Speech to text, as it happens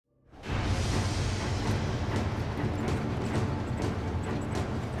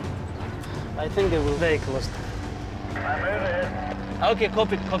I think they were very close. I'm moving. Okay,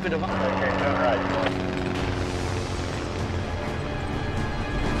 copy the one. Okay, turn right.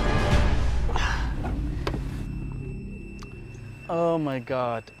 Oh my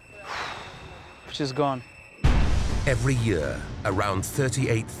God. She's gone. Every year, around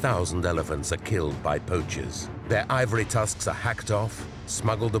 38,000 elephants are killed by poachers. Their ivory tusks are hacked off,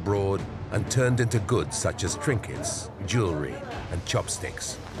 smuggled abroad, and turned into goods such as trinkets, jewelry, and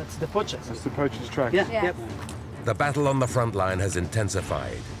chopsticks. That's the poacher. That's the poacher's track. Yeah, Yeah. yep. The battle on the front line has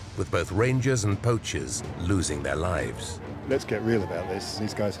intensified, with both rangers and poachers losing their lives. Let's get real about this.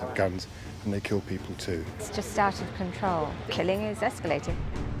 These guys have guns and they kill people too. It's just out of control. Killing is escalating.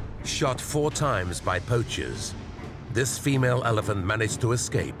 Shot 4 times by poachers, this female elephant managed to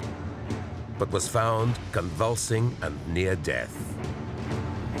escape, but was found convulsing and near death.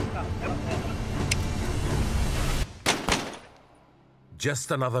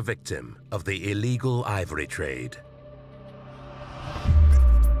 Just another victim of the illegal ivory trade.